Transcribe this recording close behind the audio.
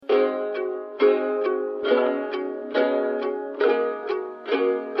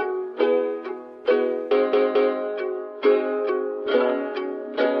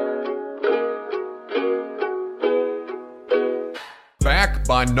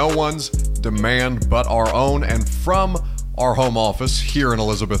by no one's demand but our own, and from our home office here in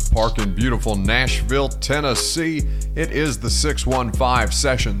Elizabeth Park in beautiful Nashville, Tennessee. It is the 615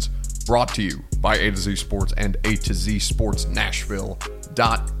 Sessions, brought to you by A to Z Sports and A to Z Sports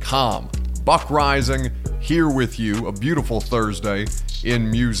Nashville.com. Buck Rising here with you, a beautiful Thursday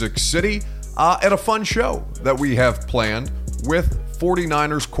in Music City, at a fun show that we have planned with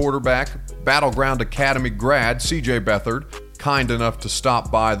 49ers quarterback, Battleground Academy grad, CJ Beathard, kind enough to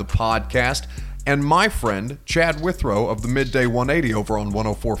stop by the podcast, and my friend, Chad Withrow of the Midday 180 over on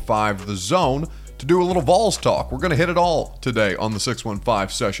 104.5 The Zone, to do a little Vols talk. We're going to hit it all today on the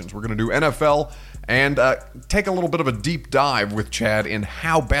 615 Sessions. We're going to do NFL and take a little bit of a deep dive with Chad in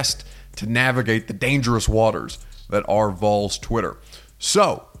how best to navigate the dangerous waters that are Vols Twitter.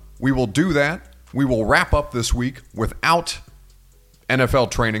 So, we will do that. We will wrap up this week without NFL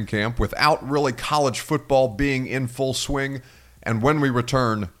training camp, without really college football being in full swing. And when we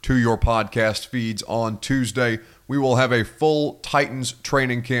return to your podcast feeds on Tuesday, we will have a full Titans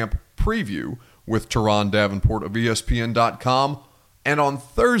training camp preview with Teron Davenport of ESPN.com. And on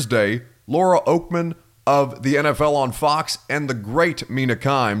Thursday, Laura Oakman of the NFL on Fox and the great Mina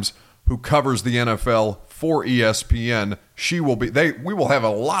Kimes, who covers the NFL for ESPN. We will have a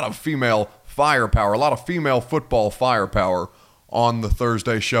lot of female firepower, a lot of female football firepower on the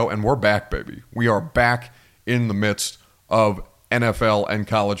Thursday show. And we're back, baby. We are back in the midst of NFL and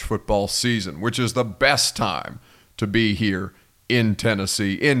college football season, which is the best time to be here in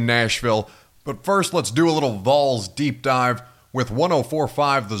Tennessee, in Nashville. But first, let's do a little Vols deep dive with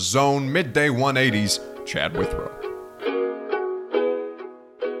 104.5 The Zone, Midday 180's Chad Withrow.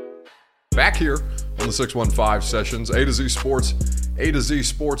 Back here on the 615 Sessions, A to Z Sports, A to Z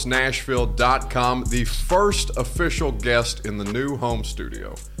Sports Nashville.com, the first official guest in the new home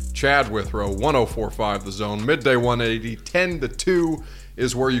studio. Chad Withrow, 104.5 The Zone, Midday 180, 10 to 2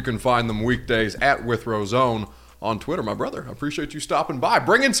 is where you can find them weekdays at Withrow Zone on Twitter. My brother, I appreciate you stopping by.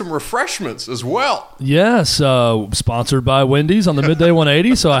 Bring in some refreshments as well. Yes, sponsored by Wendy's on the Midday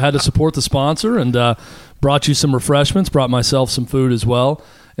 180, so I had to support the sponsor and brought you some refreshments, brought myself some food as well.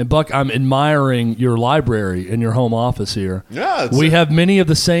 And, Buck, I'm admiring your library in your home office here. Yeah. We have many of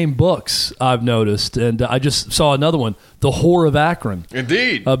the same books, I've noticed. And I just saw another one, The Whore of Akron.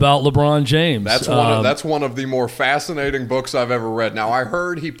 Indeed. About LeBron James. That's one of the more fascinating books I've ever read. Now, I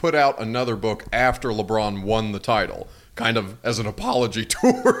heard he put out another book after LeBron won the title, kind of as an apology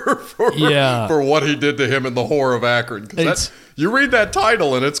tour for what he did to him in The Whore of Akron. You read that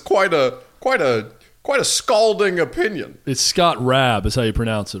title, and it's quite a scalding opinion. It's Scott Raab is how you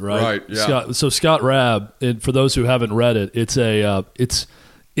pronounce it, right? Right, yeah. Scott Raab, and for those who haven't read it, it's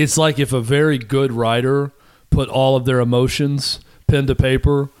like if a very good writer put all of their emotions pen to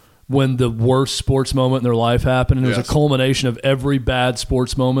paper when the worst sports moment in their life happened, and it was a culmination of every bad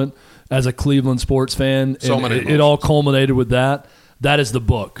sports moment as a Cleveland sports fan. It all culminated with that. That is the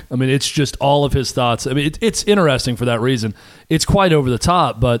book. I mean, it's just all of his thoughts. I mean, it's interesting for that reason. It's quite over the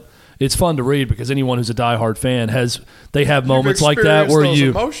top, but it's fun to read because anyone who's a diehard fan have moments like that where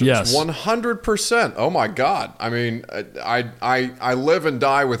emotions. Yes, 100%. Oh my God! I mean, I live and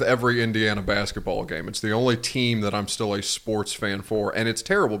die with every Indiana basketball game. It's the only team that I'm still a sports fan for, and it's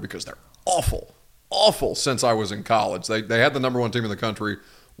terrible because they're awful since I was in college. They had the number one team in the country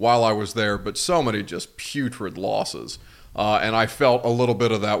while I was there, but so many just putrid losses. And I felt a little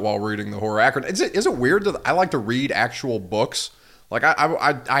bit of that while reading The Whore of Akron. Is it weird that I like to read actual books? Like,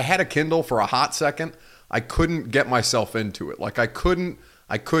 I had a Kindle for a hot second. I couldn't get myself into it. Like, I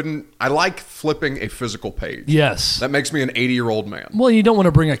like flipping a physical page. Yes. That makes me an 80-year-old man. Well, you don't want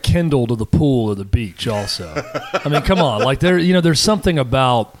to bring a Kindle to the pool or the beach also. I mean, come on. Like, there's something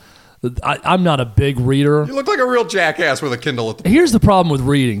about... I'm not a big reader. You look like a real jackass with a Kindle at the pool. Here's the problem with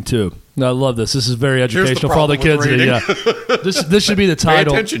reading, too. I love this. This is very educational for all the kids. Yeah. This should be the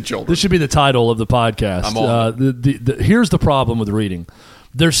title. Pay attention, children. This should be the title of the podcast. I'm on here's the problem with reading.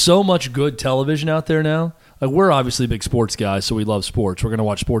 There's so much good television out there now. Like, we're obviously big sports guys, so we love sports. We're going to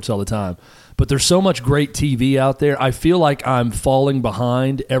watch sports all the time. But there's so much great TV out there. I feel like I'm falling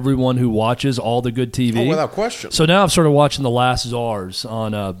behind everyone who watches all the good TV. Oh, without question. So now I've started watching The Last Czars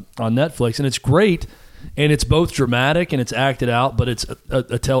on Netflix, and it's great. And it's both dramatic and it's acted out, but it's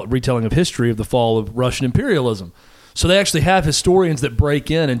a retelling of history of the fall of Russian imperialism. So they actually have historians that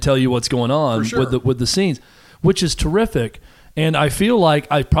break in and tell you what's going on with the scenes, which is terrific. And I feel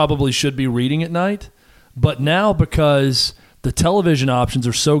like I probably should be reading at night, but now because the television options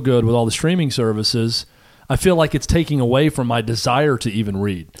are so good with all the streaming services, I feel like it's taking away from my desire to even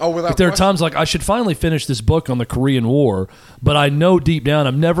read. Oh, without there are times like I should finally finish this book on the Korean War, but I know deep down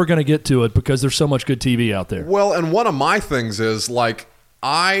I'm never going to get to it because there's so much good TV out there. Well, and one of my things is like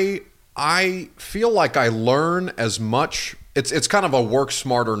I feel like I learn as much. It's kind of a work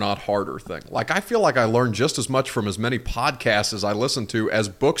smarter, not harder thing. Like, I feel like I learn just as much from as many podcasts as I listen to as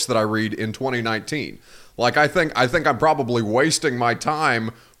books that I read in 2019. Like, I think I'm probably wasting my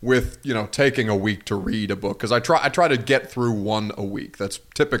time with, taking a week to read a book, because I try to get through one a week. That's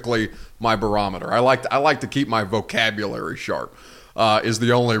typically my barometer. I like to keep my vocabulary sharp. Is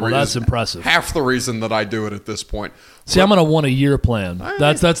the only reason. That's impressive. Half the reason that I do it at this point. See, I'm on a 1-a-year plan.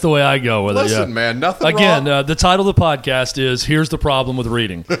 That's the way I go with it. Listen, man, nothing Again, wrong. The title of the podcast is "Here's the Problem with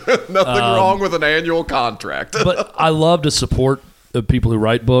Reading." Nothing wrong with an annual contract. But I love to support the people who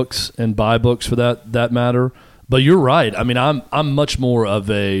write books and buy books for that matter. But you're right. I mean, I'm much more of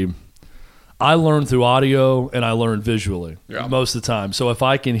a. I learn through audio and I learn visually most of the time. So if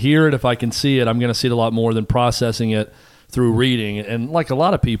I can hear it, if I can see it, I'm going to see it a lot more than processing it through reading. And like a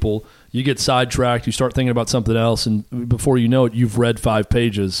lot of people, you get sidetracked, you start thinking about something else, and before you know it, you've read 5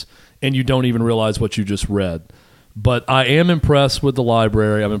 pages and you don't even realize what you just read. But I am impressed with the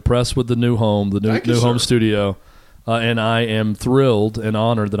library. I'm impressed with the new home, new home studio, and I am thrilled and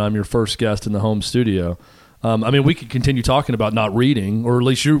honored that I'm your first guest in the home studio. I mean, we could continue talking about not reading, or at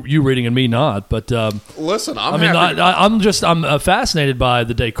least you reading and me not. But listen, I'm fascinated by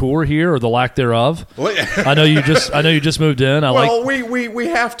the decor here, or the lack thereof. I know you just moved in. We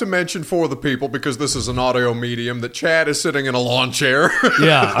have to mention for the people, because this is an audio medium, that Chad is sitting in a lawn chair.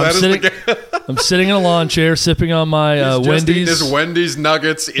 Yeah, I'm sitting in a lawn chair, sipping on my Wendy's. His Wendy's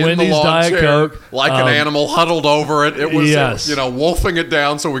nuggets in the lawn Diet chair, Coke. like an animal huddled over it. It was, wolfing it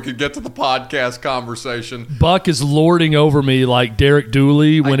down so we could get to the podcast conversation. Buck is lording over me like Derek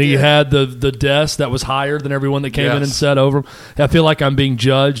Dooley when he had the desk that was higher than everyone that came in and sat over him. I feel like I'm being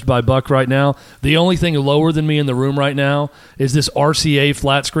judged by Buck right now. The only thing lower than me in the room right now is this RCA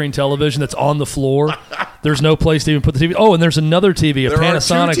flat screen television that's on the floor. There's no place to even put the TV. Oh, and there's another TV, a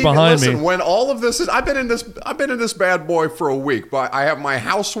Panasonic behind me. When all of this is, I've been in this bad boy for a week, but I have my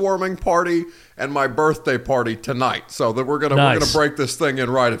housewarming party and my birthday party tonight, so that we're gonna break this thing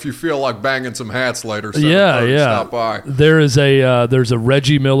in right. If you feel like banging some hats later, stop by. There's a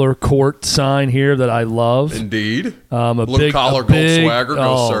Reggie Miller court sign here that I love. Indeed, blue collar, gold swagger,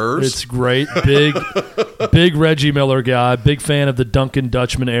 go sirs. It's great. Big Reggie Miller guy. Big fan of the Duncan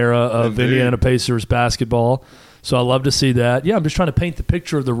Dutchman era of Indiana Pacers basketball. So I love to see that. Yeah, I'm just trying to paint the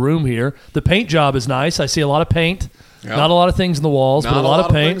picture of the room here. The paint job is nice. I see a lot of paint. Yep. Not a lot of things in the walls, but a lot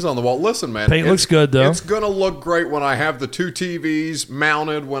of paint. Things on the wall. Listen, man. Paint looks good, though. It's going to look great when I have the 2 TVs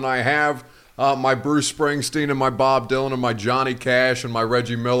mounted, when I have my Bruce Springsteen and my Bob Dylan and my Johnny Cash and my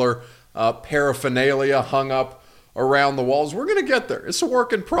Reggie Miller paraphernalia hung up around the walls. We're going to get there. It's a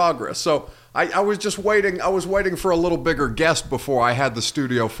work in progress. So I was just waiting. I was waiting for a little bigger guest before I had the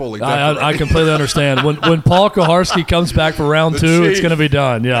studio fully decorated. I completely understand. When Paul Koharski comes back for round 2, it's going to be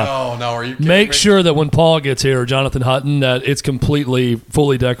done. Yeah. No, are you kidding Make me? sure that when Paul gets here, Jonathan Hutton, that it's completely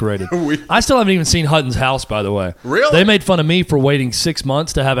fully decorated. I still haven't even seen Hutton's house, by the way. Really? They made fun of me for waiting 6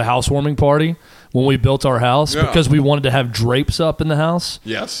 months to have a housewarming party when we built our house because we wanted to have drapes up in the house.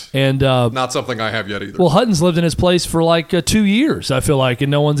 Yes. And not something I have yet either. Well, Hutton's lived in his place for like 2 years, I feel like,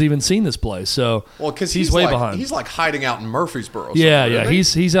 and no one's even seen this place. So because he's way behind. He's like hiding out in Murfreesboro. Yeah.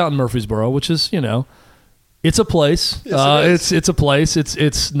 He's out in Murfreesboro, which is, it's a place. Yes, it's a place.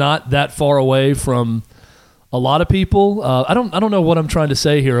 It's not that far away from a lot of people. I don't know what I'm trying to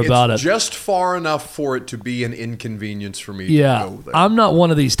say here about it. It's just far enough for it to be an inconvenience for me to go there. I'm not one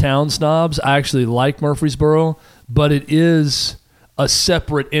of these town snobs. I actually like Murfreesboro, but it is a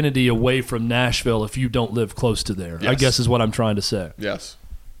separate entity away from Nashville if you don't live close to there, I guess is what I'm trying to say. Yes.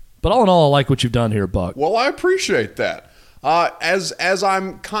 But all in all, I like what you've done here, Buck. Well, I appreciate that. As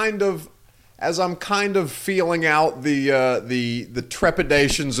I'm kind of feeling out the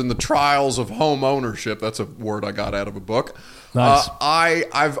trepidations and the trials of home ownership. That's a word I got out of a book. Nice.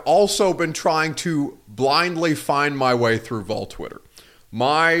 I've also been trying to blindly find my way through Vol Twitter.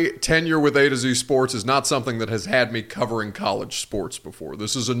 My tenure with A to Z Sports is not something that has had me covering college sports before.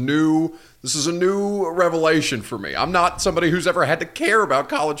 This is a new revelation for me. I'm not somebody who's ever had to care about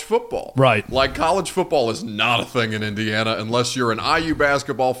college football. Right. Like, college football is not a thing in Indiana unless you're an IU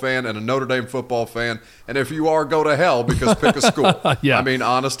basketball fan and a Notre Dame football fan. And if you are, go to hell, because pick a school. Yeah. I mean,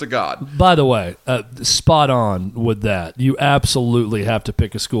 honest to God. By the way, spot on with that. You absolutely have to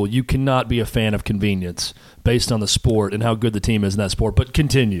pick a school. You cannot be a fan of convenience based on the sport and how good the team is in that sport. But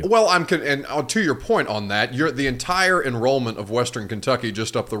continue. Well, to your point on that, the entire enrollment of Western Kentucky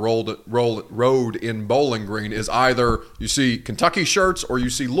just up the road in Bowling Green is either you see Kentucky shirts or you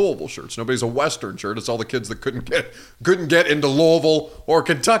see Louisville shirts. Nobody's a Western shirt. It's all the kids that couldn't get into Louisville or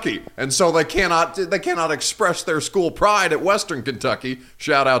Kentucky, and so they cannot express their school pride at Western Kentucky.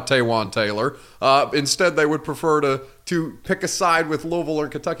 Shout out Taywan Taylor. Instead, they would prefer to pick a side with Louisville or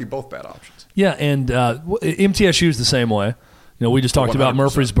Kentucky. Both bad options. Yeah, and MTSU is the same way. We just talked 100%. About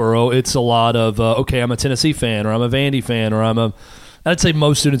Murfreesboro. It's a lot of, I'm a Tennessee fan, or I'm a Vandy fan, or I'd say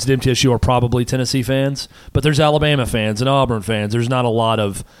most students at MTSU are probably Tennessee fans, but there's Alabama fans and Auburn fans. There's not a lot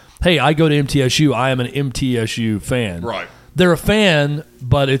of, hey, I go to MTSU, I am an MTSU fan. Right. They're a fan,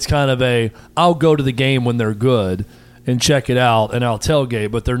 but it's kind of I'll go to the game when they're good and check it out, and I'll tailgate,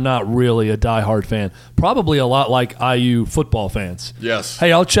 but they're not really a diehard fan. Probably a lot like IU football fans. Yes.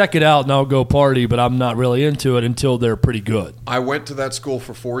 Hey, I'll check it out and I'll go party, but I'm not really into it until they're pretty good. I went to that school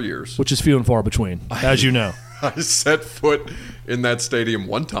for 4 years. Which is few and far between, as you know. I set foot in that stadium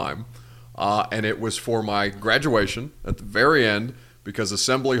one time, and it was for my graduation at the very end, because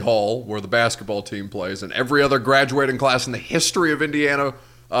Assembly Hall, where the basketball team plays, and every other graduating class in the history of Indiana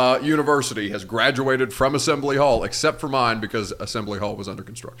University has graduated from Assembly Hall, except for mine, because Assembly Hall was under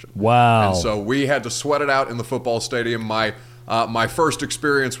construction. Wow. And so we had to sweat it out in the football stadium. My first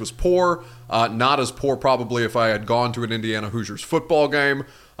experience was poor, not as poor probably if I had gone to an Indiana Hoosiers football game,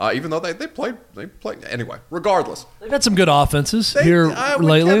 even though they played anyway. Regardless, they've had some good offenses here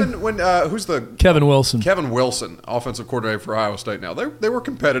lately. Who's the Kevin Wilson? Kevin Wilson, offensive coordinator for Ohio State. Now they were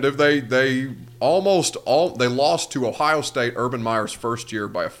competitive. They lost to Ohio State, Urban Meyer's first year,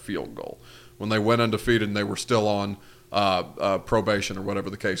 by a field goal when they went undefeated and they were still on probation or whatever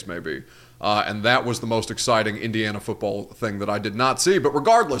the case may be. And that was the most exciting Indiana football thing that I did not see. But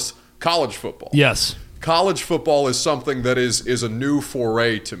regardless, college football. Yes. College football is something that is a new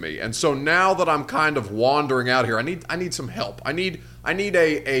foray to me. And so now that I'm kind of wandering out here, I need some help. I need an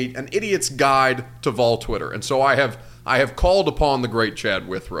idiot's guide to Vol Twitter. And so I have called upon the great Chad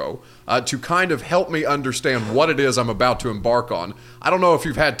Withrow to kind of help me understand what it is I'm about to embark on. I don't know if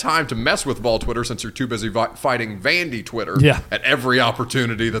you've had time to mess with Vol Twitter since you're too busy fighting Vandy Twitter at every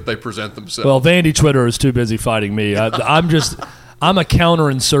opportunity that they present themselves. Well, Vandy Twitter is too busy fighting me. I'm a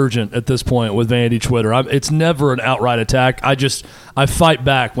counterinsurgent at this point with Vandy Twitter. It's never an outright attack. I fight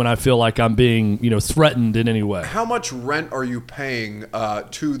back when I feel like I'm being threatened in any way. How much rent are you paying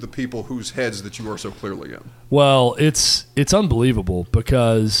to the people whose heads that you are so clearly in? Well, it's unbelievable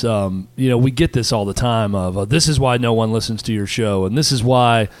because we get this all the time of this is why no one listens to your show and this is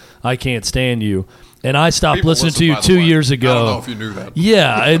why I can't stand you. And I stopped listening to you 2 years ago. I don't know if you knew that.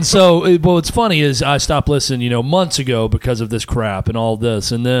 Yeah, and so what's funny is I stopped listening, months ago because of this crap and all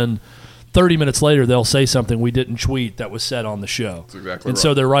this, and then 30 minutes later they'll say something we didn't tweet that was said on the show. That's exactly and right.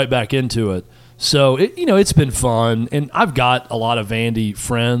 So they're right back into it. So it's been fun, and I've got a lot of Vandy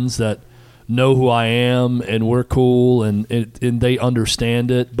friends that know who I am, and we're cool, and they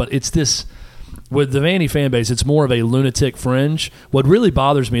understand it. But it's this. With the Vandy fan base, it's more of a lunatic fringe. What really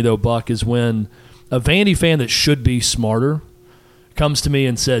bothers me, though, Buck, is when a Vandy fan that should be smarter comes to me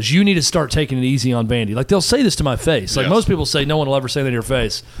and says, you need to start taking it easy on Vandy. Like, they'll say this to my face. Like, most people say, no one will ever say that to your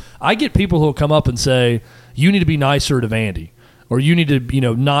face. I get people who will come up and say, you need to be nicer to Vandy, or you need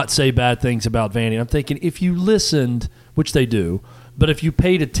to, not say bad things about Vandy. I'm thinking, if you listened, which they do, but if you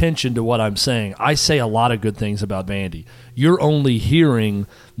paid attention to what I'm saying, I say a lot of good things about Vandy. You're only hearing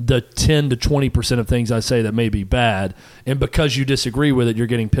the 10 to 20% of things I say that may be bad, and because you disagree with it, you're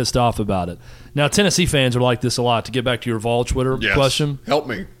getting pissed off about it. Now, Tennessee fans are like this a lot. To get back to your Vol Twitter question. Help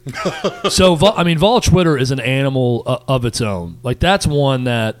me. So, Vol Twitter is an animal of its own. Like, that's one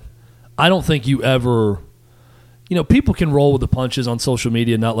that I don't think you ever... people can roll with the punches on social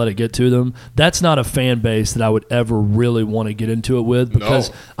media and not let it get to them. That's not a fan base that I would ever really want to get into it with, because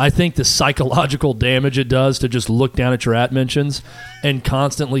I think the psychological damage it does to just look down at your at mentions and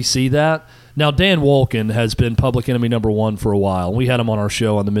constantly see that. Now, Dan Wolkin has been public enemy number one for a while. We had him on our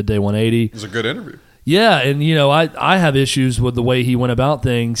show on the Midday 180. It was a good interview. Yeah, and I have issues with the way he went about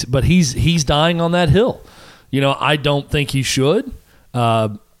things, but he's dying on that hill. I don't think he should.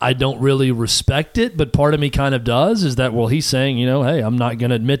 I don't really respect it, but part of me kind of does, is that, well, he's saying, hey, I'm not going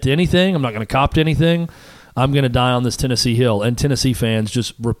to admit to anything. I'm not going to cop to anything. I'm going to die on this Tennessee hill. And Tennessee fans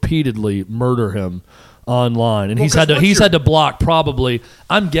just repeatedly murder him online. And he's had to block probably,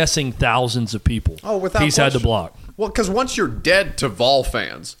 I'm guessing, thousands of people. Oh, without He's question. had to block. Well, because once you're dead to Vol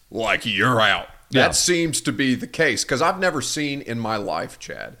fans, like, you're out. Yeah. That seems to be the case. Because I've never seen in my life,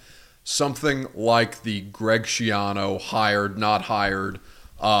 Chad, something like the Greg Schiano hired, not hired,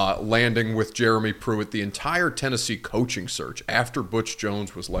 landing with Jeremy Pruitt, the entire Tennessee coaching search after Butch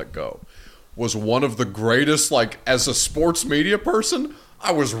Jones was let go was one of the greatest, like, as a sports media person,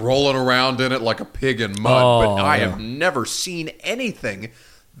 I was rolling around in it like a pig in mud, but I have never seen anything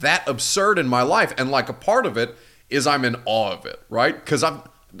that absurd in my life. And like a part of it is I'm in awe of it, right? Because I'm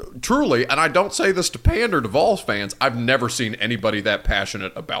truly, and I don't say this to pander to Vols fans, I've never seen anybody that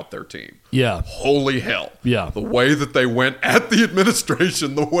passionate about their team. Yeah. Holy hell. Yeah. The way that they went at the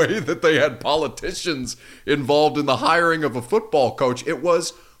administration, the way that they had politicians involved in the hiring of a football coach, it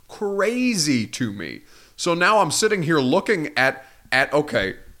was crazy to me. So now I'm sitting here looking at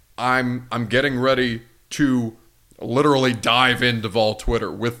okay, I'm getting ready to literally dive into Vol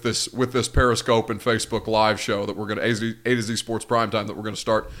Twitter with this Periscope and Facebook Live show that we're going to A to Z Sports Primetime that we're going to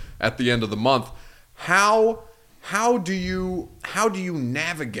start at the end of the month. How do you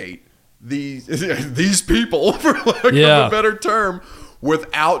navigate these people, for lack of a better term,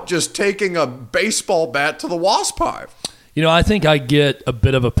 without just taking a baseball bat to the wasp hive? You know, I think I get a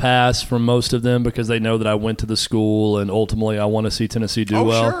bit of a pass from most of them because they know that I went to the school and ultimately I want to see Tennessee do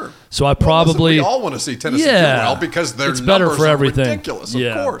well. Sure. So I probably... we all want to see Tennessee do well because their it's better for everything. Are ridiculous,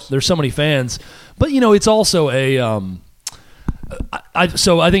 of course. There's so many fans. But, you know, it's also a...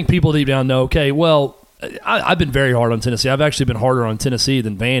 So I think people deep down know, okay, well, I've been very hard on Tennessee. I've actually been harder on Tennessee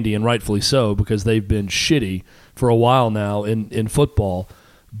than Vandy, and rightfully so, because they've been shitty for a while now in football.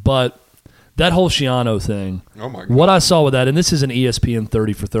 But... that whole Schiano thing, oh my God. What I saw with that, and this is an ESPN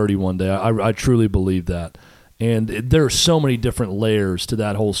 30 for 30 one day, I truly believe that. And there are so many different layers to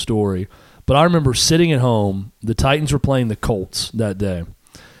that whole story. But I remember sitting at home, the Titans were playing the Colts that day,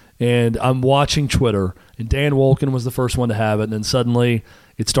 and I'm watching Twitter, and Dan Wolken was the first one to have it, and then suddenly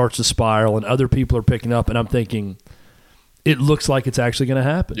it starts to spiral, and other people are picking up, and I'm thinking, it looks like it's actually going to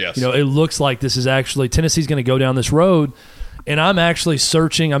happen. Yes. You know, it looks like this is actually, Tennessee's going to go down this road. And I'm actually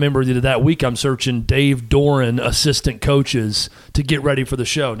searching, I remember that week I'm searching Dave Doran assistant coaches to get ready for the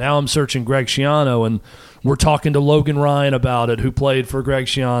show. Now I'm searching Greg Schiano, and we're talking to Logan Ryan about it, who played for Greg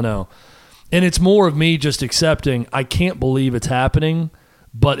Schiano. And it's more of me just accepting, I can't believe it's happening,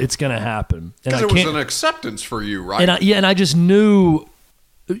 but it's going to happen. Because it was an acceptance for you, right? And I just knew,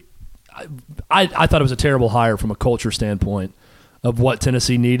 I thought it was a terrible hire from a culture standpoint of what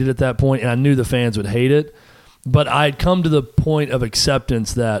Tennessee needed at that point, and I knew the fans would hate it. But I'd come to the point of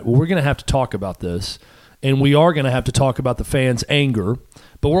acceptance that, well, we're going to have to talk about this, and we are going to have to talk about the fans' anger,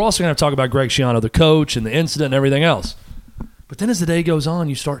 but we're also going to have to talk about Greg Schiano, the coach, and the incident and everything else. But then as the day goes on,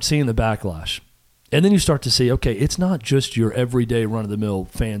 you start seeing the backlash. And then you start to see, okay, it's not just your everyday run-of-the-mill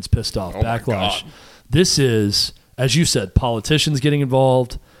fans pissed off backlash. This is, as you said, politicians getting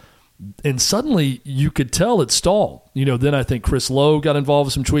involved, and suddenly you could tell it stalled. You know, then I think Chris Lowe got involved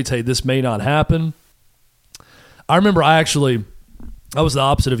with some tweets, hey, this may not happen. I remember I was the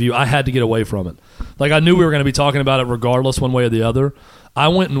opposite of you. I had to get away from it. Like, I knew we were going to be talking about it regardless, one way or the other. I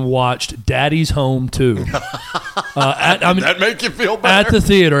went and watched Daddy's Home 2. That make you feel better? At the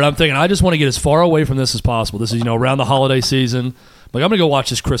theater. And I'm thinking, I just want to get as far away from this as possible. This is, you know, around the holiday season. Like, I'm going to go watch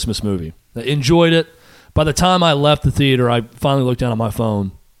this Christmas movie. I enjoyed it. By the time I left the theater, I finally looked down at my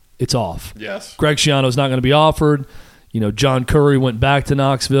phone. It's off. Yes. Greg Schiano's not going to be offered. You know, John Curry went back to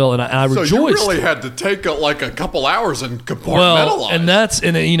Knoxville, and I rejoiced. So you really had to take a couple hours and compartmentalize. Well, and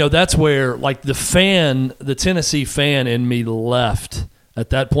that's where, like, the Tennessee fan in me left at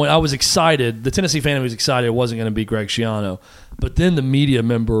that point. I was excited. The Tennessee fan was excited it wasn't going to be Greg Schiano. But then the media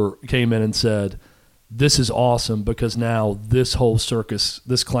member came in and said, this is awesome because now this whole circus,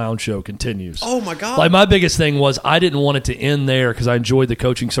 this clown show continues. Oh, my God. Like, my biggest thing was I didn't want it to end there because I enjoyed the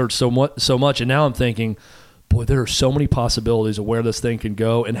coaching search so much, and now I'm thinking, boy, there are so many possibilities of where this thing can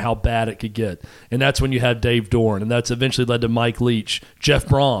go and how bad it could get. And that's when you had Dave Doran, and that's eventually led to Mike Leach, Jeff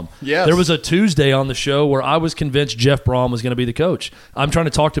Brom. Yes. There was a Tuesday on the show where I was convinced Jeff Brom was going to be the coach. I'm trying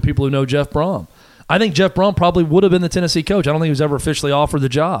to talk to people who know Jeff Brom. I think Jeff Brom probably would have been the Tennessee coach. I don't think he was ever officially offered the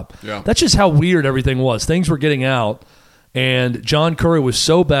job. Yeah. That's just how weird everything was. Things were getting out, and John Curry was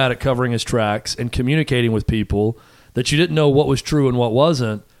so bad at covering his tracks and communicating with people that you didn't know what was true and what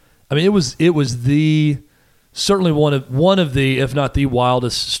wasn't. I mean, it was the... certainly one of the, if not the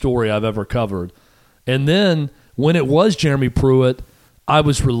wildest story I've ever covered. And then when it was Jeremy Pruitt, I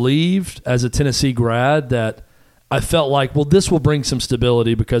was relieved as a Tennessee grad that I felt like, well, this will bring some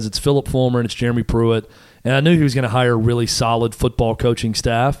stability because it's Philip Fulmer and it's Jeremy Pruitt. And I knew he was going to hire a really solid football coaching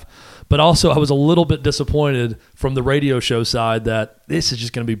staff. But also, I was a little bit disappointed from the radio show side that this is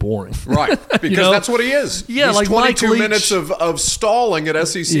just going to be boring. Right, because that's what he is. Yeah, he's like 22 minutes of stalling at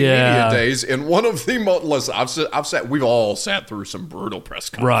SEC Media Days in one of the most. Listen, we've all sat through some brutal press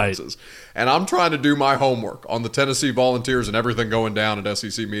conferences, and I'm trying to do my homework on the Tennessee Volunteers and everything going down at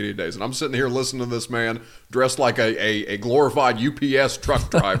SEC Media Days, and I'm sitting here listening to this man dressed like a glorified UPS truck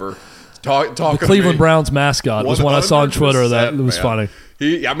driver. Talking the Cleveland Browns mascot was one I saw on Twitter that was funny.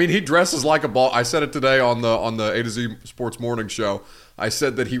 He dresses like a ball. I said it today on the A to Z Sports Morning Show. I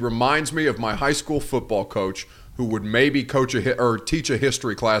said that he reminds me of my high school football coach who would maybe teach a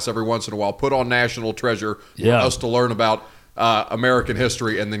history class every once in a while, put on National Treasure for us to learn about American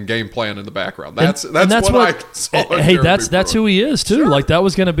history, and then game plan in the background. That's what I saw. Hey, that's who he is too. Sure. Like that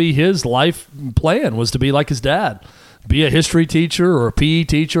was going to be his life plan, was to be like his dad. Be a history teacher or a PE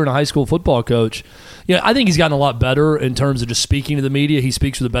teacher and a high school football coach. Yeah, I think he's gotten a lot better in terms of just speaking to the media. He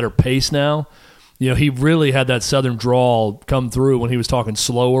speaks with a better pace now. He really had that Southern drawl come through when he was talking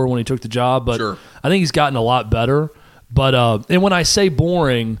slower when he took the job. But sure. I think he's gotten a lot better. But and when I say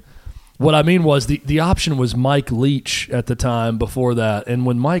boring, what I mean was the option was Mike Leach at the time before that. And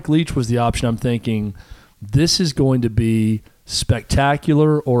when Mike Leach was the option, I'm thinking this is going to be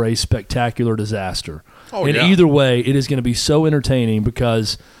spectacular or a spectacular disaster. Either way, it is going to be so entertaining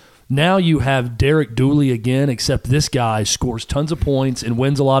because now you have Derek Dooley again, except this guy scores tons of points and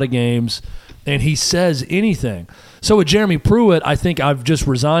wins a lot of games, and he says anything. So with Jeremy Pruitt, I think I've just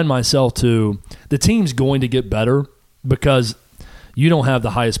resigned myself to the team's going to get better because you don't have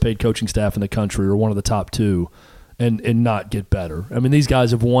the highest paid coaching staff in the country or one of the top two and not get better. I mean, these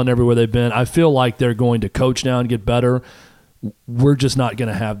guys have won everywhere they've been. I feel like they're going to coach now and get better. We're just not going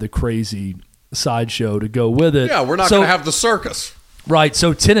to have the crazy sideshow to go with it. Yeah, we're not going to have the circus. Right.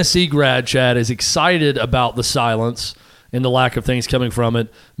 So Tennessee grad Chad is excited about the silence and the lack of things coming from it.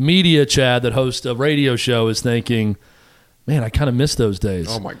 Media Chad that hosts a radio show is thinking, man, I kind of miss those days.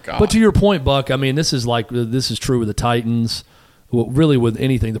 Oh my God. But to your point, Buck, I mean, this is true with the Titans, really with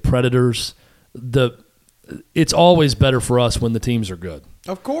anything, the Predators. It's always better for us when the teams are good.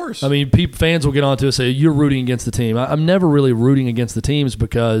 Of course. I mean, fans will get on to us and say, you're rooting against the team. I'm never really rooting against the teams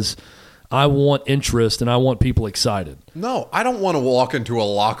because I want interest and I want people excited. No, I don't want to walk into a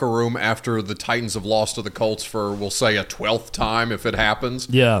locker room after the Titans have lost to the Colts for, we'll say, a 12th time if it happens.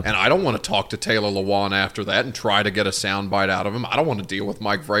 Yeah. And I don't want to talk to Taylor Lewan after that and try to get a soundbite out of him. I don't want to deal with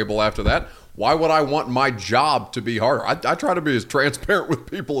Mike Vrabel after that. Why would I want my job to be harder? I try to be as transparent with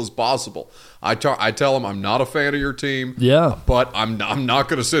people as possible. I tell them I'm not a fan of your team. Yeah. But I'm not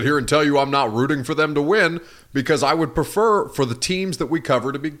going to sit here and tell you I'm not rooting for them to win because I would prefer for the teams that we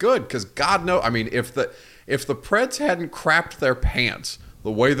cover to be good. Because God knows, I mean, if the Preds hadn't crapped their pants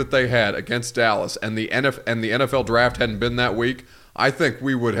the way that they had against Dallas and the NFL draft hadn't been that week, I think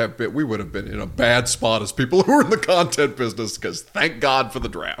we would have been in a bad spot as people who are in the content business because thank God for the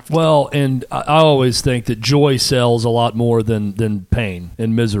draft. Well, and I always think that joy sells a lot more than pain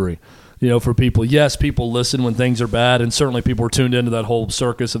and misery. For people, yes, people listen when things are bad, and certainly people are tuned into that whole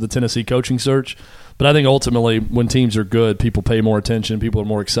circus of the Tennessee coaching search. But I think ultimately when teams are good, people pay more attention, people are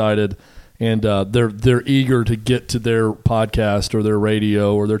more excited, and they're eager to get to their podcast or their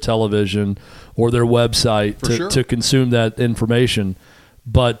radio or their television or their website to consume that information.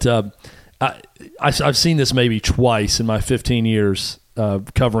 But I've seen this maybe twice in my 15 years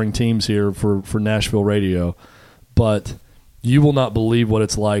covering teams here for Nashville radio. But you will not believe what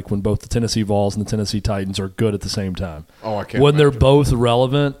it's like when both the Tennessee Vols and the Tennessee Titans are good at the same time. Oh, I can't. When they're both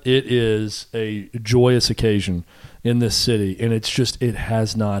relevant, it is a joyous occasion in this city, and it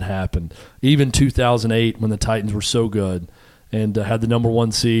has not happened. Even 2008, when the Titans were so good and had the number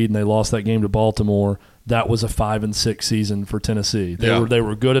one seed, and they lost that game to Baltimore, that was a 5-6 season for Tennessee. They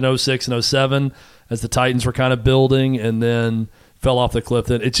were good in 06 and 07 as the Titans were kind of building, and then fell off the cliff.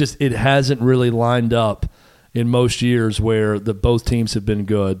 Then it hasn't really lined up in most years where both teams have been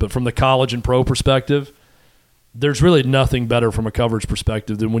good. But from the college and pro perspective, there's really nothing better from a coverage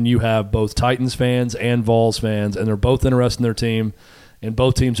perspective than when you have both Titans fans and Vols fans, and they're both interested in their team, and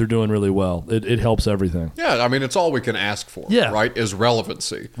both teams are doing really well. It helps everything. Yeah, I mean, it's all we can ask for, right, is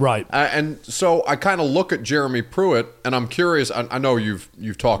relevancy. Right. And so I kind of look at Jeremy Pruitt, and I'm curious. I know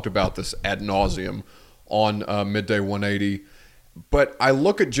you've talked about this ad nauseum on Midday 180, but I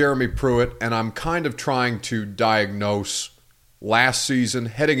look at Jeremy Pruitt, and I'm kind of trying to diagnose last season,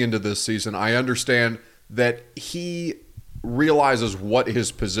 heading into this season. I understand that he realizes what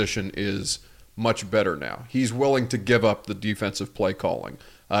his position is much better now. He's willing to give up the defensive play calling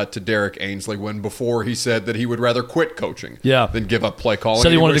to Derek Ainsley, when before he said that he would rather quit coaching than give up play calling.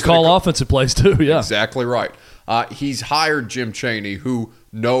 Said he wanted to call offensive plays too, yeah. Exactly right. He's hired Jim Chaney, who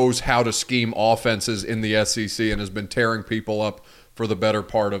knows how to scheme offenses in the SEC and has been tearing people up for the better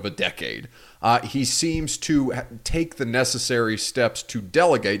part of a decade. He seems to take the necessary steps to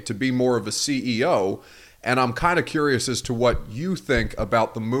delegate, to be more of a CEO. And I'm kind of curious as to what you think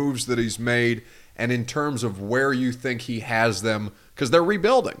about the moves that he's made and in terms of where you think he has them, because they're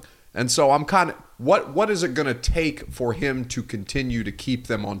rebuilding. And so I'm kind of, what is it going to take for him to continue to keep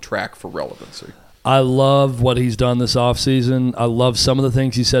them on track for relevancy? I love what he's done this offseason. I love some of the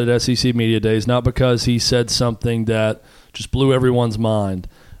things he said at SEC Media Days, not because he said something that just blew everyone's mind,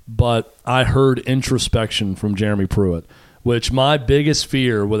 but I heard introspection from Jeremy Pruitt, which my biggest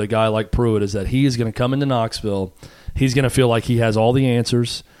fear with a guy like Pruitt is that he is going to come into Knoxville, he's going to feel like he has all the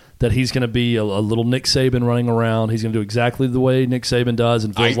answers, that he's going to be a little Nick Saban running around. He's going to do exactly the way Nick Saban does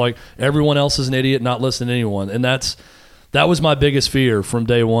and feels like everyone else is an idiot, not listening to anyone. And that was my biggest fear from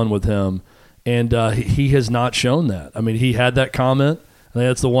day one with him. And he has not shown that. I mean, he had that comment. I think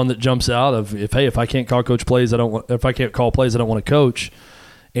that's the one that jumps out of if I can't call plays, I don't want to coach.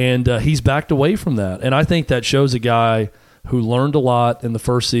 And he's backed away from that. And I think that shows a guy who learned a lot in the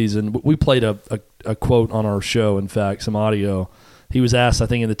first season. We played a quote on our show, in fact, some audio. He was asked, I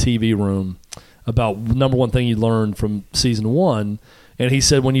think, in the TV room about number one thing he learned from season one. And he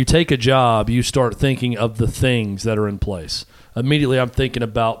said, when you take a job, you start thinking of the things that are in place. Immediately I'm thinking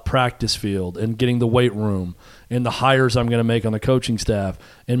about practice field and getting the weight room and the hires I'm going to make on the coaching staff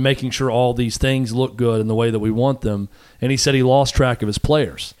and making sure all these things look good in the way that we want them. And he said he lost track of his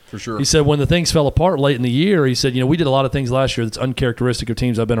players. For sure. He said when the things fell apart late in the year, he said, we did a lot of things last year that's uncharacteristic of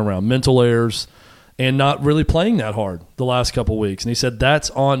teams I've been around, mental errors and not really playing that hard the last couple of weeks. And he said, that's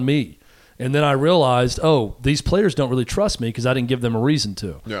on me. And then I realized, these players don't really trust me because I didn't give them a reason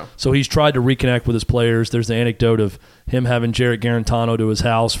to. Yeah. So he's tried to reconnect with his players. There's the anecdote of him having Jarrett Garantano to his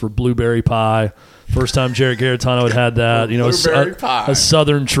house for blueberry pie. First time Jarrett Garantano had that. Blueberry pie. A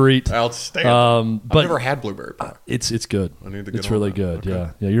southern treat. Outstanding. I've never had blueberry pie. It's good. I need to get It's really good.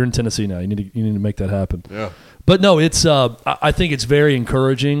 Okay. Yeah. You're in Tennessee now. You need to make that happen. Yeah. But no, it's. I think it's very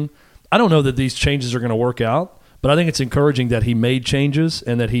encouraging. I don't know that these changes are going to work out. But I think it's encouraging that he made changes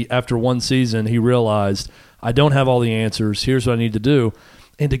and that he, after one season, he realized, I don't have all the answers. Here's what I need to do.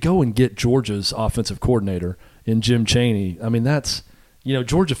 And to go and get Georgia's offensive coordinator in Jim Chaney, I mean, that's,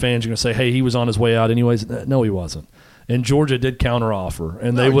 Georgia fans are going to say, hey, he was on his way out anyways. No, he wasn't. And Georgia did counteroffer,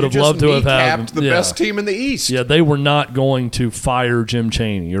 and they would have loved to have had the best team in the East. Yeah, they were not going to fire Jim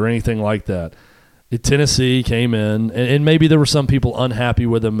Chaney or anything like that. Tennessee came in, and maybe there were some people unhappy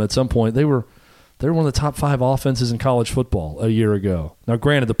with him at some point. They were one of the top 5 offenses in college football a year ago. Now,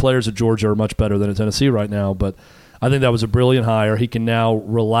 granted, the players at Georgia are much better than at Tennessee right now, but I think that was a brilliant hire. He can now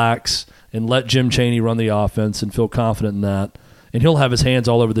relax and let Jim Chaney run the offense and feel confident in that. And he'll have his hands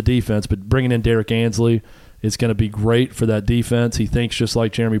all over the defense, but bringing in Derek Ansley is going to be great for that defense. He thinks just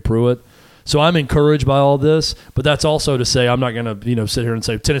like Jeremy Pruitt. So I'm encouraged by all this, but that's also to say I'm not going to sit here and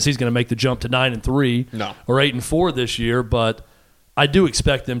say Tennessee's going to make the jump to 9-3 or 8-4 this year, but I do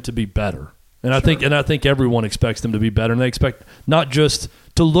expect them to be better. And I think everyone expects them to be better, and they expect not just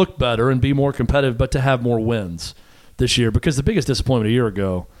to look better and be more competitive, but to have more wins this year. Because the biggest disappointment a year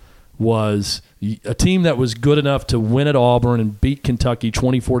ago was a team that was good enough to win at Auburn and beat Kentucky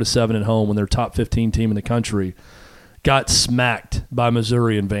 24-7 at home when they're top 15 team in the country got smacked by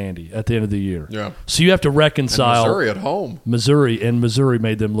Missouri and Vandy at the end of the year. Yeah. So you have to reconcile. And Missouri at home. Missouri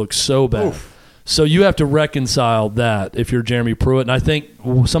made them look so bad. Oof. So you have to reconcile that if you're Jeremy Pruitt. And I think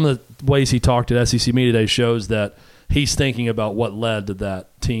some of the ways he talked at SEC Media Day shows that he's thinking about what led to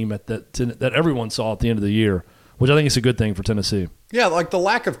that team that everyone saw at the end of the year, which I think is a good thing for Tennessee. Yeah, like the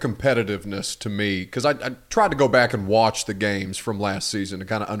lack of competitiveness to me, because I tried to go back and watch the games from last season to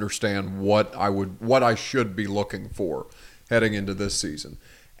kind of understand what I should be looking for heading into this season.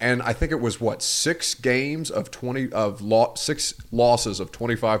 And I think it was 6 games of 6 losses of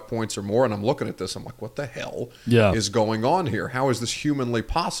 25 points or more. And I'm looking at this, I'm like, what the hell is going on here? How is this humanly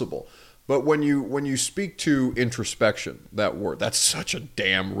possible? But when you speak to introspection, that word, that's such a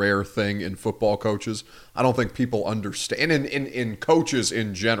damn rare thing in football coaches. I don't think people understand, and in coaches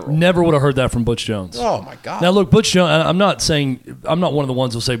in general. Never would have heard that from Butch Jones. Oh, my God. Now, look, Butch Jones, I'm not one of the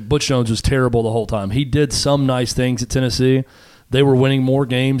ones who'll say Butch Jones was terrible the whole time. He did some nice things at Tennessee. They were winning more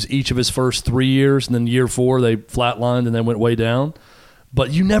games each of his first 3 years, and then year 4 they flatlined and then went way down.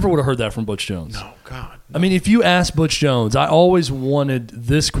 But you never would have heard that from Butch Jones. No, God. No. I mean, if you ask Butch Jones, I always wanted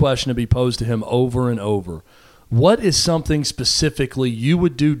this question to be posed to him over and over. What is something specifically you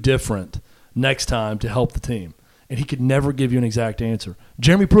would do different next time to help the team? And he could never give you an exact answer.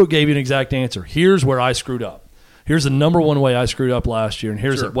 Jeremy Pruitt gave you an exact answer. Here's where I screwed up. Here's the number one way I screwed up last year, and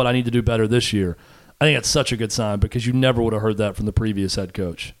here's what I need to do better this year. I think that's such a good sign because you never would have heard that from the previous head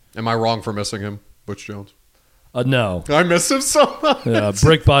coach. Am I wrong for missing him, Butch Jones? No. I miss him so much. Yeah,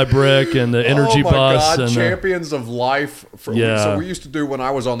 brick by brick and the energy bus. God, and Champions of Life. So we used to do, when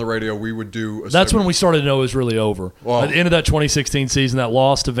I was on the radio, we would do... That's when we started to know it was really over. Well, at the end of that 2016 season, that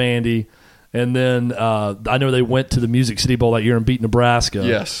loss to Vandy, and then I know they went to the Music City Bowl that year and beat Nebraska.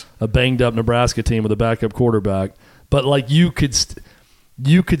 Yes. A banged-up Nebraska team with a backup quarterback. But like you could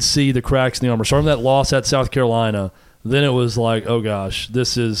see the cracks in the armor. Starting that loss at South Carolina... Then it was like, oh gosh,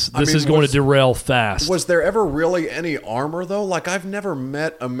 this is going to derail fast. Was there ever really any armor though? Like I've never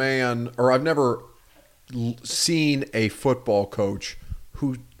met a man, or I've never seen a football coach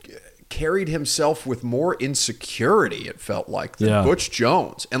who carried himself with more insecurity, it felt like, than Butch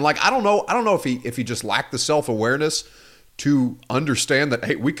Jones. And like I don't know if he just lacked the self-awareness to understand that,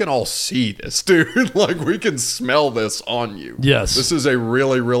 hey, we can all see this, dude. Like we can smell this on you. Yes. This is a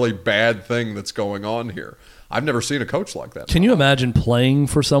really, really bad thing that's going on here. I've never seen a coach like that. Can you imagine playing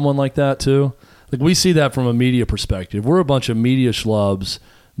for someone like that too? Like we see that from a media perspective. We're a bunch of media schlubs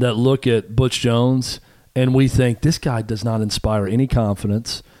that look at Butch Jones and we think this guy does not inspire any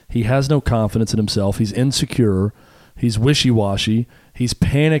confidence. He has no confidence in himself. He's insecure. He's wishy-washy. He's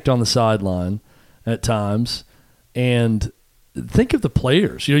panicked on the sideline at times. And think of the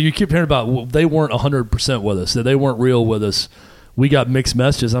players. You know, you keep hearing about they weren't 100% with us, that they weren't real with us. We got mixed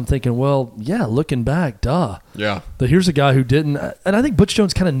messages. I'm thinking, well, yeah, looking back, duh. Yeah. But here's a guy who didn't. And I think Butch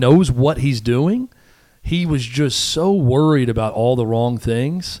Jones kind of knows what he's doing. He was just so worried about all the wrong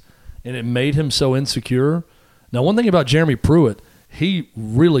things, and it made him so insecure. Now, one thing about Jeremy Pruitt, he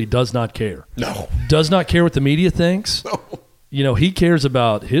really does not care. No. Does not care what the media thinks. No. You know, he cares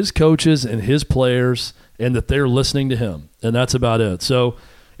about his coaches and his players and that they're listening to him, and that's about it. So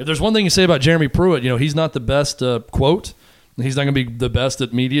if there's one thing you say about Jeremy Pruitt, you know, he's not the best quote. He's not going to be the best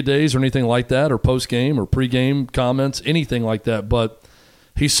at media days or anything like that, or post-game or pre-game comments, anything like that. But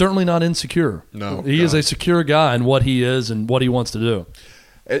he's certainly not insecure. No. He is a secure guy in what he is and what he wants to do.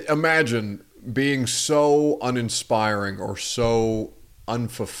 Imagine being so uninspiring or so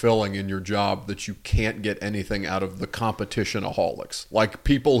unfulfilling in your job that you can't get anything out of the competitionaholics, like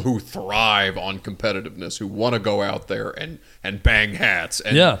people who thrive on competitiveness, who want to go out there and bang hats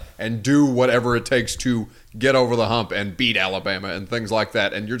and do whatever it takes to get over the hump and beat Alabama and things like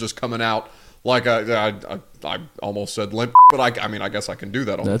that, and you're just coming out like I almost said limp, but I mean I guess I can do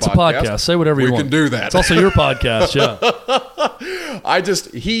that on the podcast. It's a podcast. Say whatever you want. We can do that. It's also your podcast, yeah.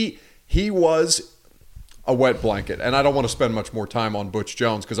 He was a wet blanket, and I don't want to spend much more time on Butch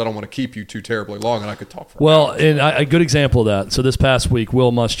Jones because I don't want to keep you too terribly long, and I could talk for hours. And a good example of that. So this past week,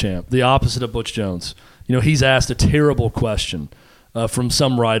 Will Muschamp, the opposite of Butch Jones. You know, he's asked a terrible question from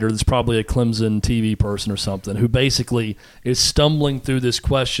some writer that's probably a Clemson TV person or something, who basically is stumbling through this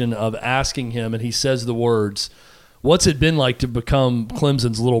question of asking him, and he says the words, "What's it been like to become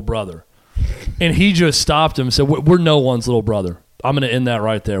Clemson's little brother?" And he just stopped him and said, "We're no one's little brother." I'm going to end that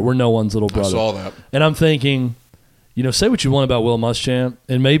right there. We're no one's little brother. I saw that. And I'm thinking, you know, say what you want about Will Muschamp,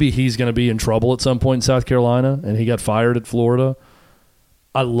 and maybe he's going to be in trouble at some point in South Carolina, and he got fired at Florida.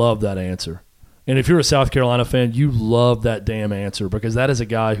 I love that answer. And if you're a South Carolina fan, you love that damn answer because that is a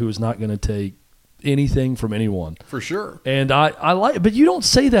guy who is not going to take anything from anyone. For sure. And I like, but you don't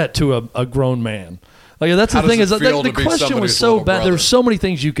say that to a grown man. Like that's the thing is the question was so bad. Brother? There's so many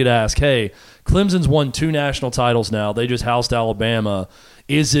things you could ask. Hey, Clemson's won 2 national titles now. They just housed Alabama.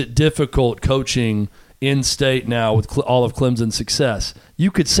 Is it difficult coaching in state now with all of Clemson's success? You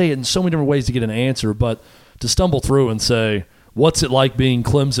could say it in so many different ways to get an answer, but to stumble through and say, what's it like being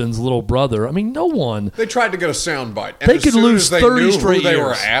Clemson's little brother? I mean, no one. They tried to get a soundbite. They could lose 30 straight years. They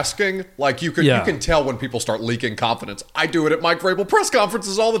were asking. Like you can tell when people start leaking confidence. I do it at Mike Vrabel press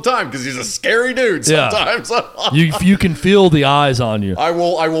conferences all the time because he's a scary dude sometimes. Yeah. you can feel the eyes on you. I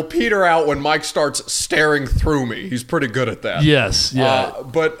will peter out when Mike starts staring through me. He's pretty good at that. Yes, yeah.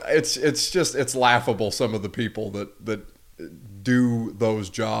 But it's laughable, some of the people that do those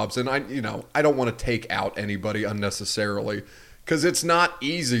jobs, and I don't want to take out anybody unnecessarily because it's not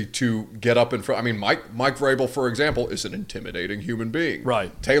easy to get up in front. I mean, Mike Vrabel, for example, is an intimidating human being.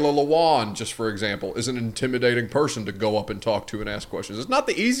 Right. Taylor Lewan, just for example, is an intimidating person to go up and talk to and ask questions. It's not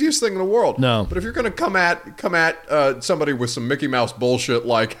the easiest thing in the world. No. But if you're going to come at somebody with some Mickey Mouse bullshit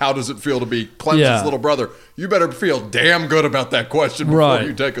like how does it feel to be Clemson's little brother, you better feel damn good about that question before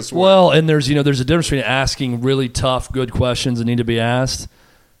you take a swing. Well, and there's a difference between asking really tough, good questions that need to be asked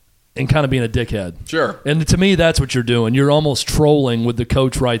and kind of being a dickhead. Sure. And to me, that's what you're doing. You're almost trolling with the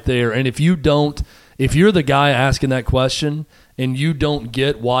coach right there. And if you're the guy asking that question and you don't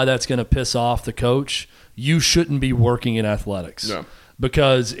get why that's going to piss off the coach, you shouldn't be working in athletics. No.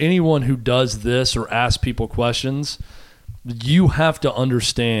 because anyone who does this or asks people questions, you have to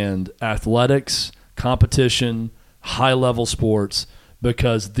understand athletics, competition, high-level sports,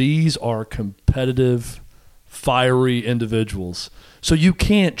 because these are competitive, fiery individuals. So you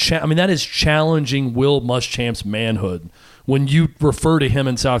can't that is challenging Will Muschamp's manhood when you refer to him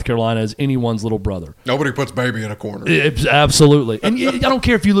in South Carolina as anyone's little brother. Nobody puts baby in a corner. Absolutely. And I don't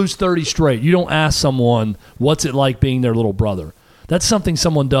care if you lose 30 straight. You don't ask someone, what's it like being their little brother? That's something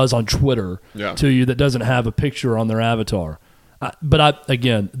someone does on Twitter to you that doesn't have a picture on their avatar.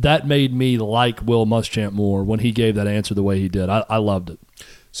 Again, that made me like Will Muschamp more when he gave that answer the way he did. I loved it.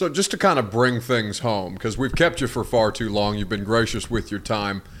 So just to kind of bring things home, because we've kept you for far too long. You've been gracious with your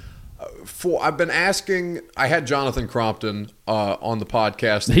time. I've been asking. I had Jonathan Crompton on the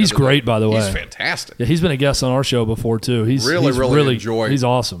podcast. He's great, by the way. He's fantastic. Yeah, he's been a guest on our show before too. He's really enjoy. He's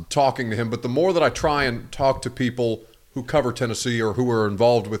awesome talking to him. But the more that I try and talk to people who cover Tennessee or who are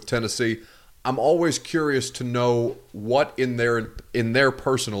involved with Tennessee, I'm always curious to know what, in their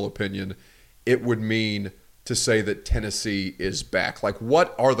personal opinion, it would mean to say that Tennessee is back. Like,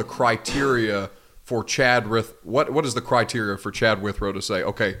 what are the criteria for what is the criteria for Chad Withrow to say,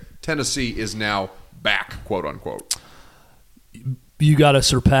 okay, Tennessee is now back, quote unquote? You got to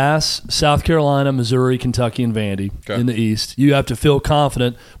surpass South Carolina, Missouri, Kentucky, and Vandy in the East. You have to feel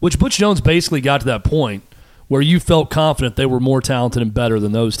confident, which Butch Jones basically got to that point where you felt confident they were more talented and better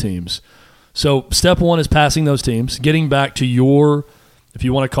than those teams. So step one is passing those teams, getting back to your, if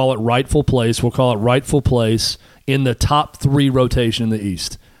you want to call it rightful place, we'll call it rightful place in the top 3 rotation in the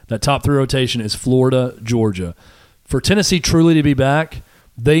East. That top 3 rotation is Florida, Georgia. For Tennessee truly to be back,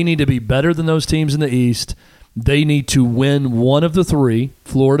 they need to be better than those teams in the East. They need to win one of the 3,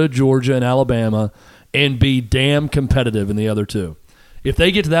 Florida, Georgia, and Alabama, and be damn competitive in the other 2. If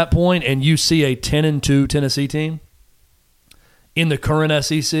they get to that point and you see a 10-2 Tennessee team in the current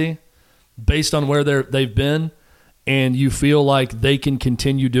SEC, based on where they've been, and you feel like they can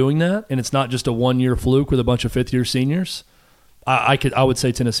continue doing that, and it's not just a one-year fluke with a bunch of fifth-year seniors, I would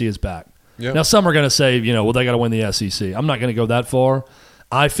say Tennessee is back. Yep. Now, some are going to say, well, they got to win the SEC. I'm not going to go that far.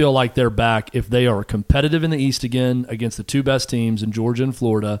 I feel like they're back if they are competitive in the East again against the 2 best teams in Georgia and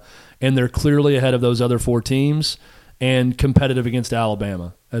Florida, and they're clearly ahead of those other 4 teams and competitive against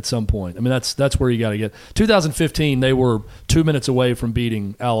Alabama at some point. I mean, that's where you got to get. 2015, they were 2 minutes away from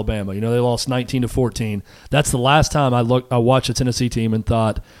beating Alabama. They lost 19-14. That's the last time I watched a Tennessee team and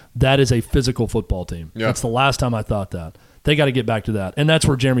thought that is a physical football team. Yeah. That's the last time I thought that. They got to get back to that, and that's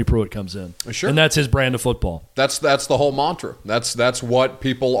where Jeremy Pruitt comes in. Sure. And that's his brand of football. That's the whole mantra. That's what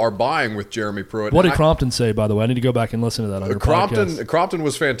people are buying with Jeremy Pruitt. What did Crompton say, by the way? I need to go back and listen to that on your podcast. Crompton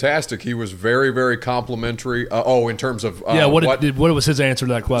was fantastic. He was very, very complimentary. In terms of what was his answer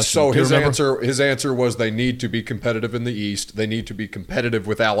to that question? So his answer was they need to be competitive in the East. They need to be competitive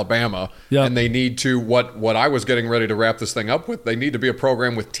with Alabama, and they need to what I was getting ready to wrap this thing up with. They need to be a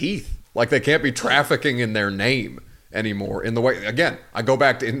program with teeth. Like, they can't be trafficking in their name anymore. In the way, again, I go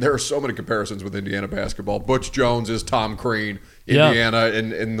back to, and there are so many comparisons with Indiana basketball. Butch Jones is Tom Crean. Indiana,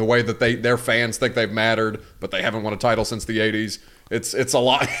 in the way that their fans think they've mattered, but they haven't won a title since the 80s. It's a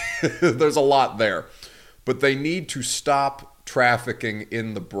lot. There's a lot there. But they need to stop trafficking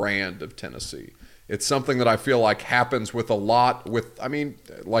in the brand of Tennessee. It's something that I feel like happens with a lot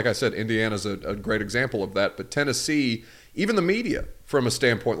like I said, Indiana's a great example of that, but Tennessee, even the media, from a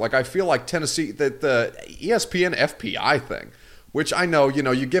standpoint, like, I feel like Tennessee, the ESPN FPI thing, which I know,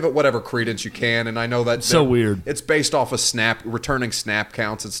 you give it whatever credence you can, and I know that so weird. It's based off of returning snap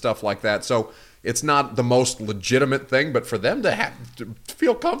counts and stuff like that. So it's not the most legitimate thing, but for them to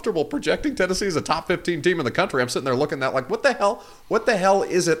feel comfortable projecting Tennessee as a top 15 team in the country, I'm sitting there looking at that like, what the hell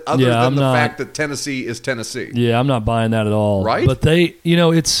is it other than the fact that Tennessee is Tennessee? Yeah, I'm not buying that at all. Right? But they,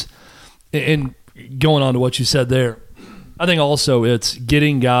 it's, and going on to what you said there, I think also it's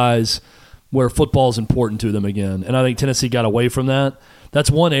getting guys where football is important to them again. And I think Tennessee got away from that.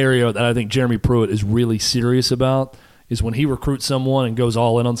 That's one area that I think Jeremy Pruitt is really serious about, is when he recruits someone and goes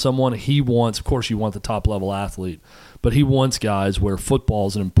all in on someone, he wants, of course you want the top-level athlete, but he wants guys where football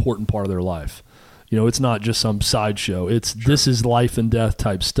is an important part of their life. It's not just some sideshow. This is life and death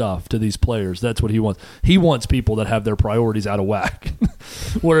type stuff to these players. That's what he wants. He wants people that have their priorities out of whack,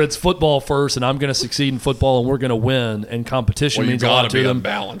 where it's football first, and I'm going to succeed in football, and we're going to win, and competition means a lot to them.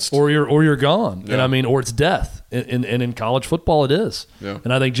 Unbalanced. Or you're gone, yeah. And or it's death. And in college football, it is. Yeah.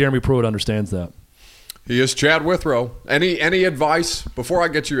 And I think Jeremy Pruitt understands that. He is Chad Withrow. Any advice before I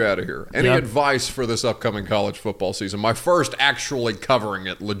get you out of here? Any advice for this upcoming college football season? My first actually covering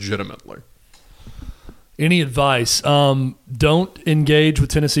it legitimately. Any advice? Don't engage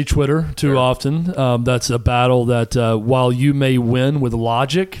with Tennessee Twitter too often. That's a battle that while you may win with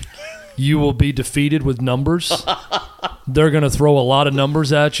logic, you will be defeated with numbers. They're going to throw a lot of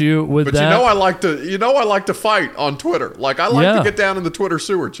numbers at you with that. But I like to fight on Twitter. Like I like to get down in the Twitter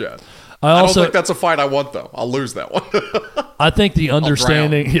sewer chat. I don't think that's a fight I want, though. I'll lose that one. I think the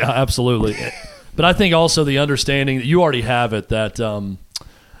understanding, yeah, absolutely. But I think also the understanding that you already have it that.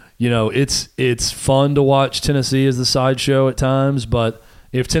 It's fun to watch Tennessee as the sideshow at times, but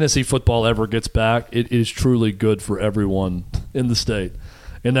if Tennessee football ever gets back, it is truly good for everyone in the state.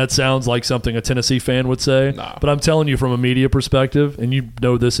 And that sounds like something a Tennessee fan would say, but I'm telling you from a media perspective, and you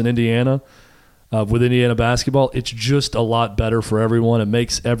know this in Indiana, with Indiana basketball, it's just a lot better for everyone. It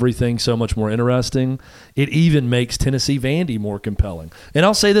makes everything so much more interesting. It even makes Tennessee Vandy more compelling. And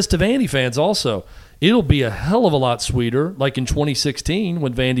I'll say this to Vandy fans also. It'll be a hell of a lot sweeter, like in 2016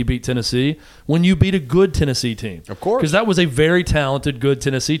 when Vandy beat Tennessee, when you beat a good Tennessee team. Of course. Because that was a very talented, good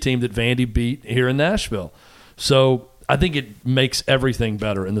Tennessee team that Vandy beat here in Nashville. So I think it makes everything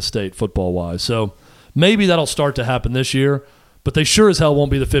better in the state football-wise. So maybe that'll start to happen this year, but they sure as hell won't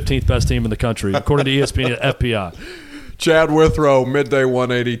be the 15th best team in the country, according to ESPN and FPI. Chad Withrow, Midday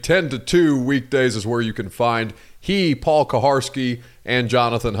 180, 10 to 2 weekdays is where you can find Paul Kaharski, and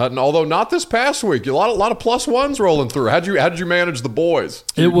Jonathan Hutton. Although not this past week, a lot of plus ones rolling through. How did you manage the boys?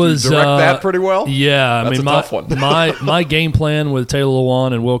 Did you direct that pretty well? Yeah, that's a tough one. my game plan with Taylor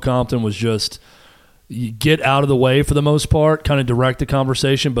Lewan and Will Compton was just get out of the way for the most part, kind of direct the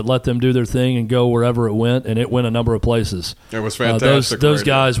conversation, but let them do their thing and go wherever it went, and it went a number of places. It was fantastic. Those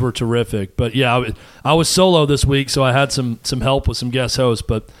guys were terrific. But yeah, I was solo this week, so I had some help with some guest hosts,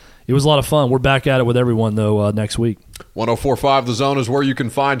 but it was a lot of fun. We're back at it with everyone, though, next week. 104.5 The Zone is where you can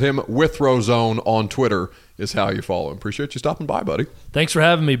find him. Withrow Zone on Twitter is how you follow him. Appreciate you stopping by, buddy. Thanks for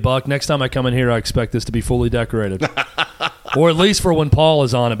having me, Buck. Next time I come in here, I expect this to be fully decorated. Or at least for when Paul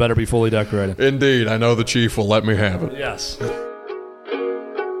is on, it better be fully decorated. Indeed. I know the Chief will let me have it. Yes.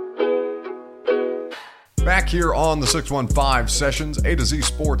 Back here on the 615 Sessions, A to Z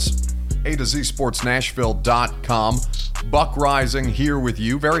Sports, A2ZSportsNashville.com. Buck Rising here with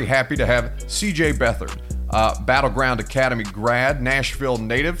you. Very happy to have CJ Beathard, Battleground Academy grad, Nashville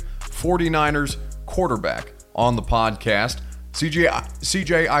native, 49ers quarterback on the podcast.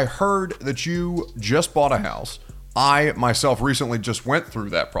 CJ, I heard that you just bought a house. I myself recently just went through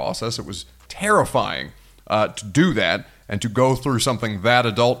that process. It was terrifying to do that and to go through something that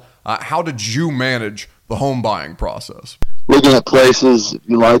adult. How did you manage the home buying process? Looking at places, if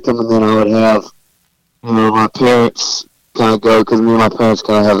you like them, and then I would have, my parents kind of go, because me and my parents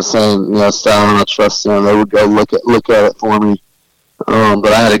kind of have the same, style, and I trust them. They would go look at it for me. But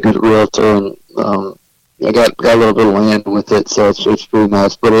I had a good realtor, and I got a little bit of land with it, so it's pretty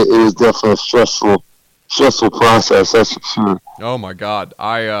nice. But it was definitely a stressful process, that's for sure. Oh my God!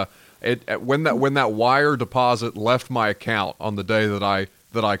 When that wire deposit left my account on the day that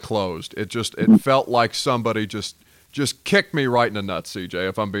I closed, it felt like somebody just kicked me right in the nuts, CJ,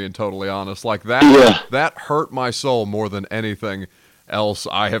 if I'm being totally honest. Like that, That hurt my soul more than anything else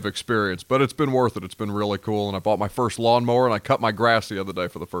I have experienced. But it's been worth it. It's been really cool. And I bought my first lawnmower, and I cut my grass the other day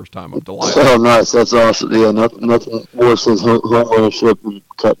for the first time. I'm delighted. Oh, nice. That's awesome. Yeah, nothing worse than homeownership and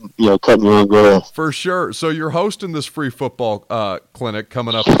cutting your own grass. For sure. So you're hosting this free football clinic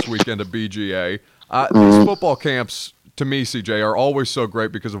coming up this weekend at BGA. These football camps, to me, CJ, are always so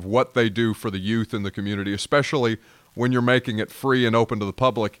great because of what they do for the youth in the community, especially when you're making it free and open to the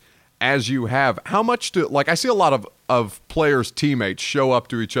public, as you have. How much I see a lot of players' teammates show up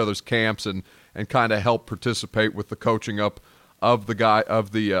to each other's camps and kind of help participate with the coaching up of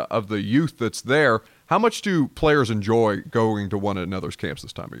the youth that's there. How much do players enjoy going to one another's camps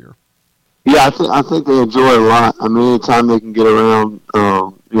this time of year? Yeah, I think they enjoy it a lot. I mean, anytime they can get around,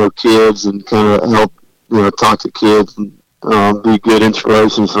 kids and kind of help, talk to kids and be good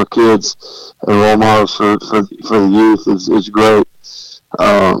inspirations for kids and role models for the youth is great.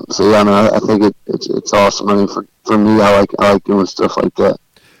 I think it's awesome. I mean, for me, I like doing stuff like that.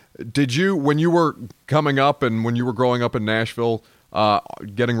 Did you, when you were coming up and when you were growing up in Nashville,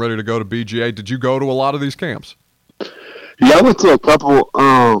 getting ready to go to BGA, did you go to a lot of these camps? Yeah, I went to a couple.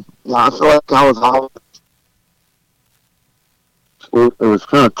 I feel like I was it was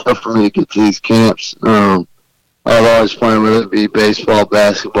kind of tough for me to get to these camps. I was always playing, whether it be baseball,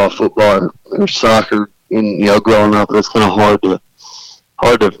 basketball, football, or soccer. And growing up, it's kind of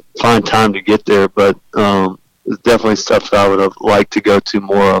hard to find time to get there. But it's definitely stuff that I would have liked to go to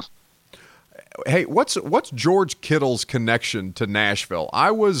more of. Hey, what's George Kittle's connection to Nashville?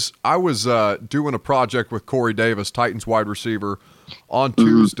 I was doing a project with Corey Davis, Titans wide receiver, on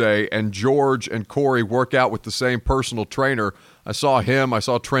Tuesday, and George and Corey work out with the same personal trainer. I saw him. I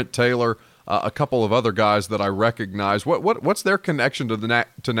saw Trent Taylor, a couple of other guys that I recognize. What's their connection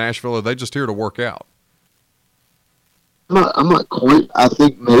to Nashville? Are they just here to work out? I'm not quite. I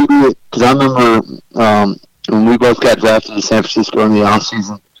think maybe because I remember when we both got drafted to San Francisco in the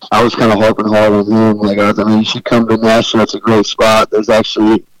offseason, I was kind of harping hard on him. Like, I mean, you should come to Nashville. It's a great spot. There's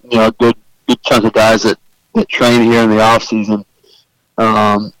actually, a good chunk of guys that train here in the offseason.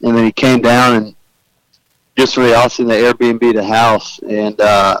 And then he came down and just for the offseason, they Airbnb'd a house, and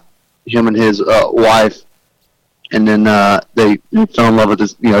him and his wife. And then they fell in love with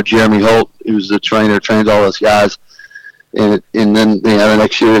this, Jeremy Holt, who's the trainer, trains all those guys. And then the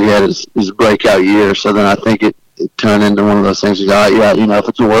next year he had his breakout year. So then I think it turned into one of those things. He's like, if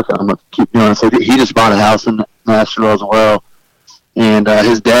it's a workout, I'm going to keep doing it. So he just bought a house in Nashville as well. And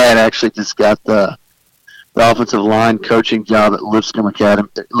his dad actually just got the offensive line coaching job at Lipscomb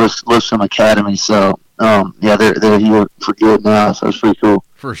Academy. So, they're here for good now. So it's pretty cool.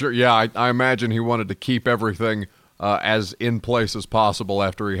 For sure. Yeah, I imagine he wanted to keep everything as in place as possible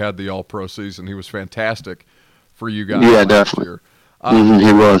after he had the All-Pro season. He was fantastic for you guys last year.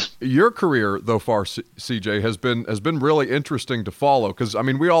 He was. Your career, though far, CJ, has been really interesting to follow because I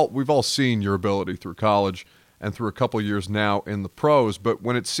mean we've all seen your ability through college and through a couple years now in the pros. But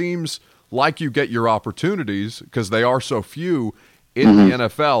when it seems like you get your opportunities because they are so few in the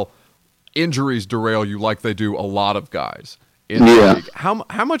NFL, injuries derail you like they do a lot of guys in the league.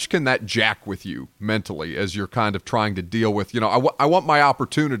 How much can that jack with you mentally as you're kind of trying to deal with? I want my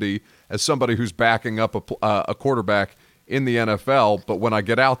opportunity as somebody who's backing up a quarterback in the NFL, but when I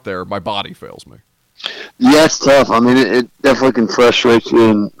get out there, my body fails me. Yeah, it's tough. I mean, it definitely can frustrate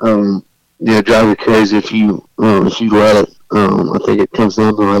you and drive you crazy if you let it. I think it comes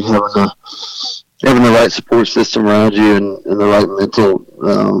down to like having the right support system around you and the right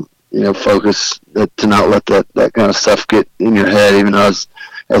mental focus to not let that kind of stuff get in your head, even though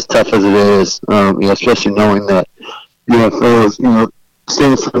as tough as it is. Especially knowing that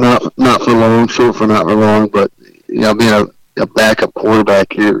stands for not for long, short for not for long, but being a backup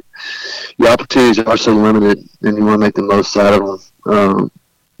quarterback, your opportunities are so limited, and you want to make the most out of them.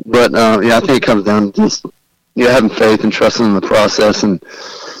 I think it comes down to just having faith and trusting in the process, and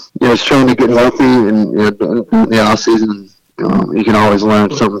just trying to get healthy. And in the off season, you can always learn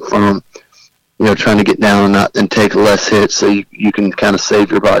something from trying to get down and take less hits, so you can kind of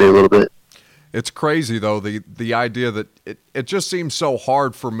save your body a little bit. It's crazy, though, the idea that it just seems so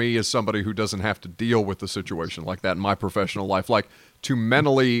hard for me as somebody who doesn't have to deal with a situation like that in my professional life, like to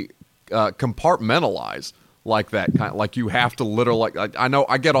mentally compartmentalize like that, kind of, like you have to literally. I know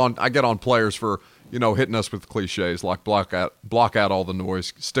I get on players for hitting us with cliches like block out all the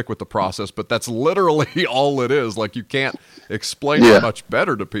noise, stick with the process, but that's literally all it is. Like you can't explain it much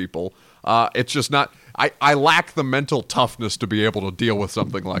better to people. It's just not. I lack the mental toughness to be able to deal with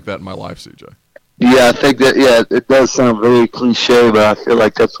something like that in my life, CJ. Yeah, I think that. Yeah, it does sound very cliche, but I feel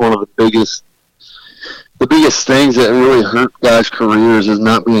like that's one of the biggest things that really hurt guys' careers is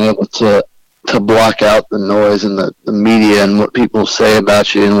not being able to block out the noise and the media and what people say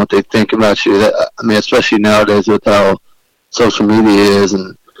about you and what they think about you. Especially nowadays with how social media is,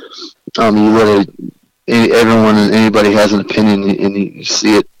 and you literally everyone and anybody has an opinion, and you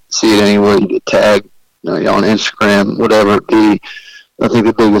see it anywhere. You get tagged on Instagram, whatever it be. I think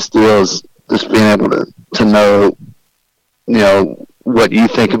the biggest deal is just being able to know, what you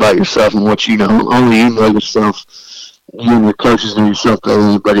think about yourself and what only you know yourself. You and your coaches know yourself better than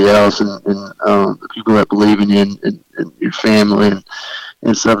anybody else, and the people that believe in you and your family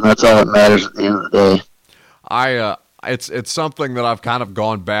and stuff. And that's all that matters at the end of the day. It's something that I've kind of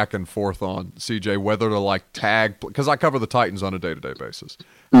gone back and forth on, CJ, whether to tag, because I cover the Titans on a day-to-day basis.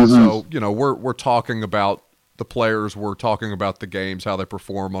 So, we're talking about the players, we're talking about the games, how they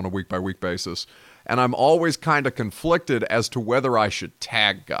perform on a week-by-week basis. And I'm always kind of conflicted as to whether I should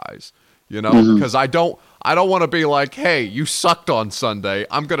tag guys, because I don't want to be like, hey, you sucked on Sunday.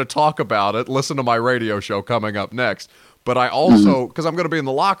 I'm going to talk about it. Listen to my radio show coming up next. But I also, because I'm going to be in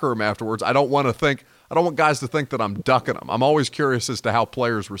the locker room afterwards, I don't want guys to think that I'm ducking them. I'm always curious as to how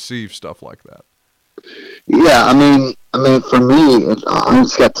players receive stuff like that. Yeah, I mean, for me, I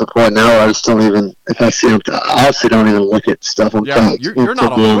just got to the point now where I just don't even, if I see them, I honestly don't even look at stuff on you're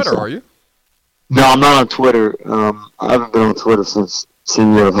not on Twitter, are you? No, I'm not on Twitter. I haven't been on Twitter since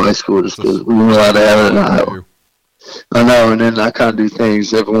senior year of high school, just because we weren't allowed to have it in Iowa. I know, and then I kind of do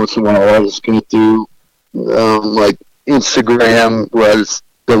things every once in a while. I'll just go through, like Instagram, where I just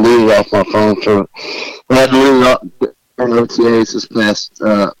delete it off my phone I had deleted on OTAs this past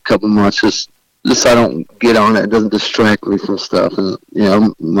couple months, just just so I don't get on it. It doesn't distract me from stuff, and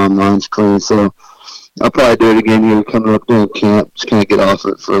my mind's clean. So I'll probably do it again here coming up during camp. Just kind of get off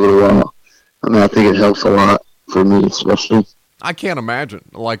it for a little while. I mean, I think it helps a lot for me, especially. I can't imagine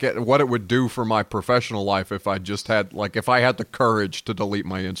what it would do for my professional life if I just had if I had the courage to delete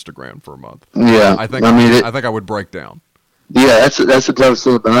my Instagram for a month. Yeah, I think I would break down. Yeah, that's the toughest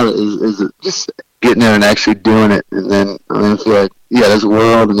thing about it is just getting there and actually doing it. And then I feel like there's a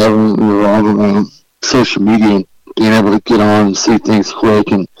world and everyone revolving around social media and being able to get on and see things quick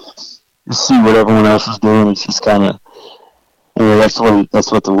and see what everyone else is doing. It's just kind of that's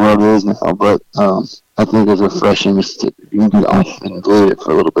what the world is now. But I think it's refreshing just to you can get off and delete it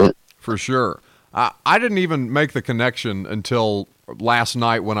for a little bit. For sure. I didn't even make the connection until last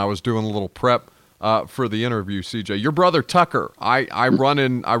night when I was doing a little prep for the interview. CJ, your brother Tucker, I've run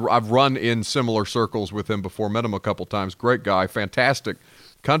in similar circles with him before. Met him a couple times. Great guy, fantastic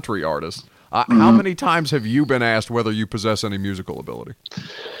country artist. How many times have you been asked whether you possess any musical ability?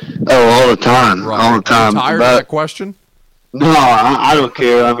 Oh, all the time. Right. All the time. Are you tired of that question? No, I don't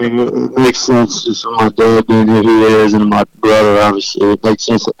care. I mean, it makes sense just from my dad being who he is and my brother, obviously. It makes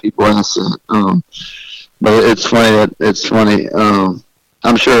sense that people ask that. But it's funny.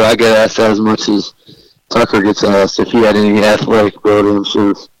 I'm sure I get asked that as much as Tucker gets asked if he had any athletic ability, I'm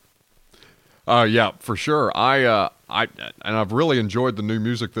sure. Yeah, for sure. I've really enjoyed the new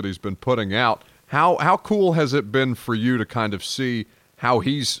music that he's been putting out. How cool has it been for you to kind of see how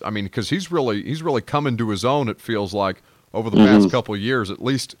because he's really coming to his own, it feels like, over the past couple of years, at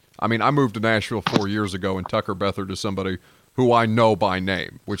least. I mean, I moved to Nashville 4 years ago, and Tucker Beathard is somebody who I know by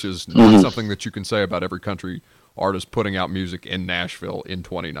name, which is not something that you can say about every country artist putting out music in Nashville in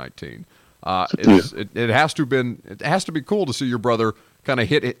 2019. It has to be cool to see your brother kind of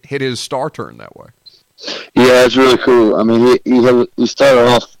hit his star turn that way. Yeah, it's really cool. I mean, he started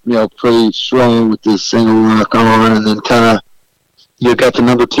off pretty strong with this single Rock On, and then kind of got to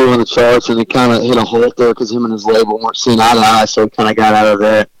number 2 on the charts, and he kind of hit a halt there because him and his label weren't seeing eye to eye, so he kind of got out of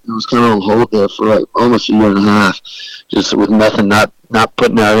that. It was kind of on hold there for like almost a year and a half, just with nothing, not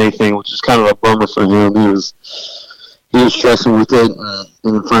putting out anything, which is kind of a bummer for him. He was stressing with it,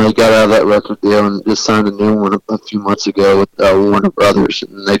 and finally got out of that record deal and just signed a new one a few months ago with Warner Brothers,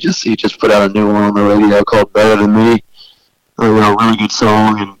 and he just put out a new one on the radio called Better Than Me. A really good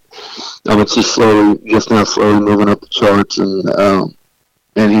song, and it's just now slowly moving up the charts,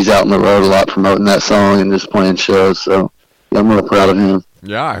 and he's out on the road a lot promoting that song and just playing shows. So I'm really proud of him.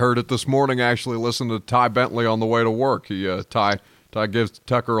 Yeah, I heard it this morning. Actually, listened to Ty Bentley on the way to work. Ty gives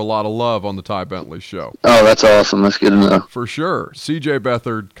Tucker a lot of love on the Ty Bentley show. Oh, that's awesome. That's good to know. For sure. CJ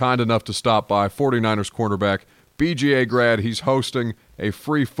Beathard, kind enough to stop by. 49ers cornerback, BGA grad. He's hosting a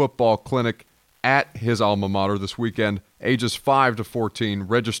free football clinic at his alma mater this weekend, ages 5 to 14.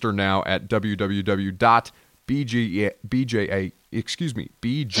 Register now at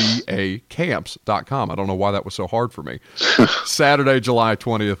bgacamps.com. I don't know why that was so hard for me. Saturday, July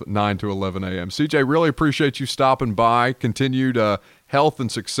 20th, 9 to 11 a.m. CJ, really appreciate you stopping by. Continued health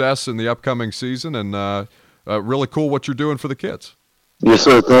and success in the upcoming season, and really cool what you're doing for the kids. Yes,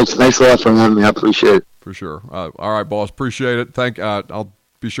 sir. Thanks a lot for having me. I appreciate it. For sure. All right, boss. Appreciate it. I'll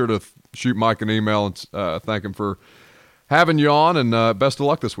be sure to shoot Mike an email and thank him for having you on, and best of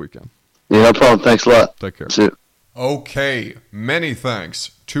luck this weekend. Yeah, no problem. Thanks a lot. Take care. See you. Okay, many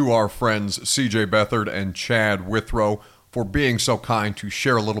thanks to our friends CJ Beathard and Chad Withrow for being so kind to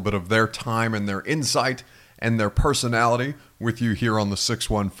share a little bit of their time and their insight and their personality with you here on the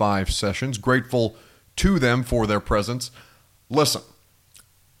 615 Sessions. Grateful to them for their presence. Listen,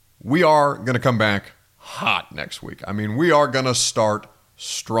 we are going to come back hot next week. I mean, we are going to start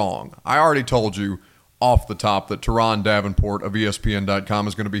strong. I already told you off the top that Teron Davenport of ESPN.com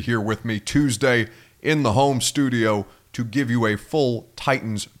is going to be here with me Tuesday in the home studio to give you a full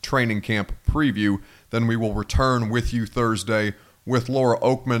Titans training camp preview. Then we will return with you Thursday with Laura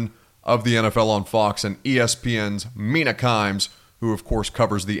Oakman of the NFL on Fox and ESPN's Mina Kimes, who of course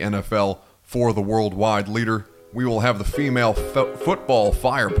covers the NFL for the worldwide leader. We will have the female football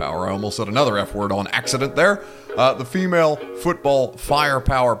firepower. I almost said another F word on accident there. The female football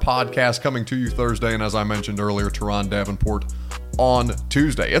firepower podcast coming to you Thursday. And as I mentioned earlier, Teron Davenport on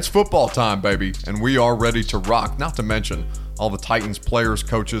Tuesday. It's football time, baby, and we are ready to rock. Not to mention all the Titans players,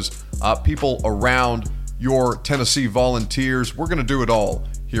 coaches, people around your Tennessee Volunteers. We're going to do it all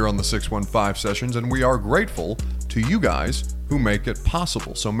here on the 615 Sessions, and we are grateful to you guys who make it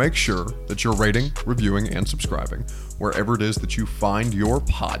possible. So make sure that you're rating, reviewing, and subscribing wherever it is that you find your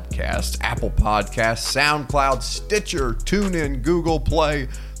podcast. Apple Podcasts, SoundCloud, Stitcher, TuneIn, Google Play.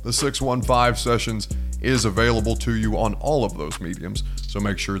 The 615 Sessions is available to you on all of those mediums. So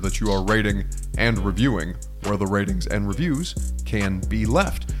make sure that you are rating and reviewing where the ratings and reviews can be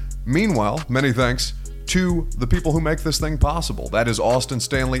left. Meanwhile, many thanks to the people who make this thing possible. That is Austin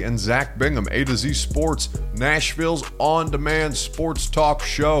Stanley and Zach Bingham, A to Z Sports, Nashville's on-demand sports talk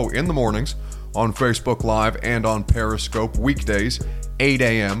show in the mornings on Facebook Live and on Periscope. Weekdays, 8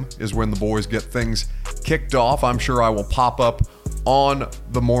 a.m. is when the boys get things kicked off. I'm sure I will pop up on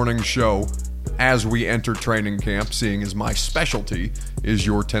the morning show as we enter training camp, seeing as my specialty is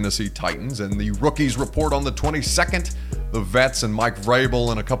your Tennessee Titans. And the rookies report on the 22nd. The vets and Mike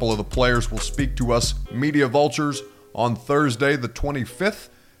Vrabel and a couple of the players will speak to us media vultures on Thursday, the 25th,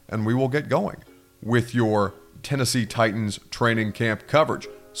 and we will get going with your Tennessee Titans training camp coverage.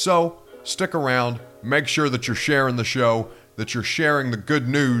 So stick around, make sure that you're sharing the show, that you're sharing the good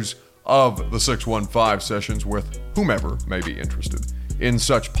news of the 615 sessions with whomever may be interested in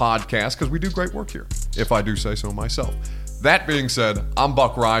such podcasts, because we do great work here, if I do say so myself. That being said, I'm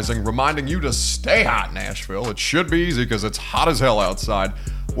Buck Rising, reminding you to stay hot, Nashville. It should be easy because it's hot as hell outside.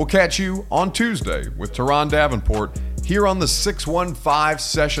 We'll catch you on Tuesday with Teron Davenport here on the 615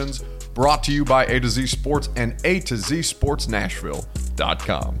 sessions, brought to you by A to Z Sports and A to Z Sports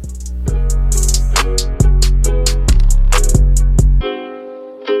Nashville.com.